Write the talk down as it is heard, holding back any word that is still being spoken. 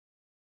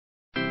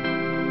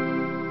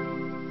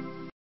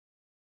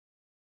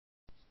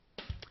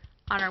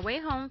On our way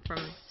home from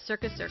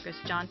Circus Circus,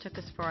 John took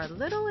us for a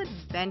little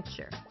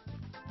adventure.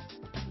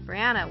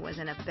 Brianna was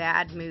in a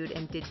bad mood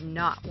and did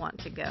not want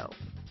to go.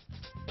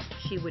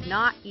 She would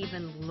not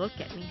even look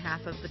at me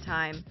half of the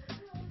time.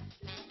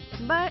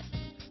 But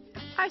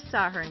I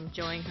saw her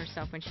enjoying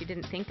herself when she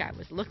didn't think I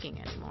was looking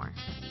anymore.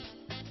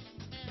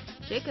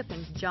 Jacob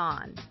and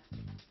John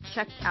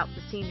checked out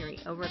the scenery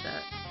over the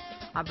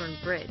Auburn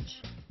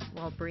Bridge,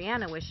 while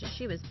Brianna wishes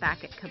she was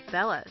back at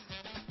Cabela's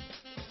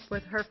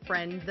with her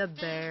friend the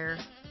bear.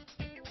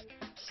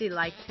 She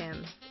liked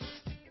him.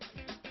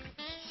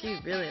 She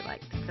really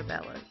liked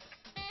Cabela's.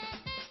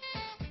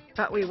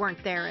 But we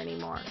weren't there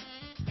anymore,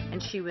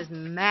 and she was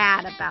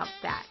mad about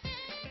that.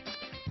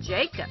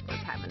 Jacob was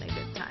having a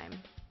good time.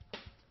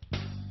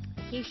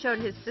 He showed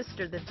his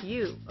sister the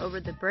view over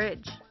the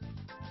bridge.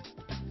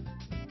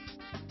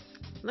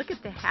 Look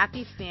at the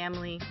happy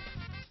family,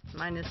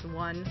 minus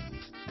one.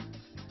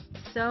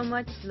 So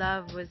much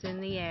love was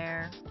in the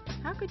air.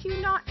 How could you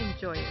not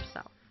enjoy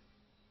yourself?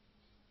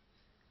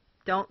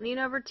 Don't lean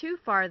over too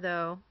far,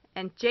 though.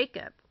 And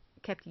Jacob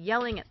kept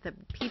yelling at the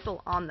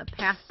people on the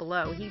path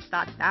below. He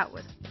thought that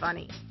was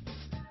funny.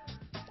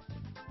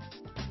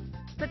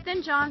 But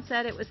then John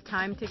said it was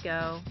time to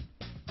go.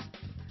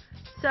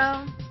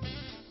 So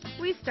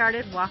we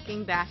started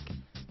walking back.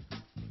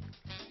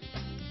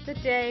 The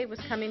day was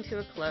coming to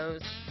a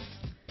close,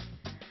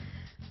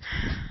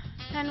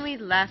 and we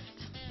left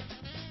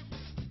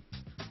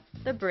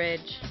the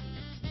bridge.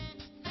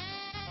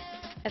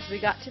 As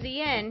we got to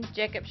the end,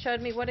 Jacob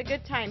showed me what a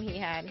good time he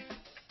had.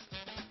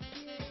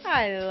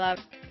 I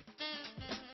loved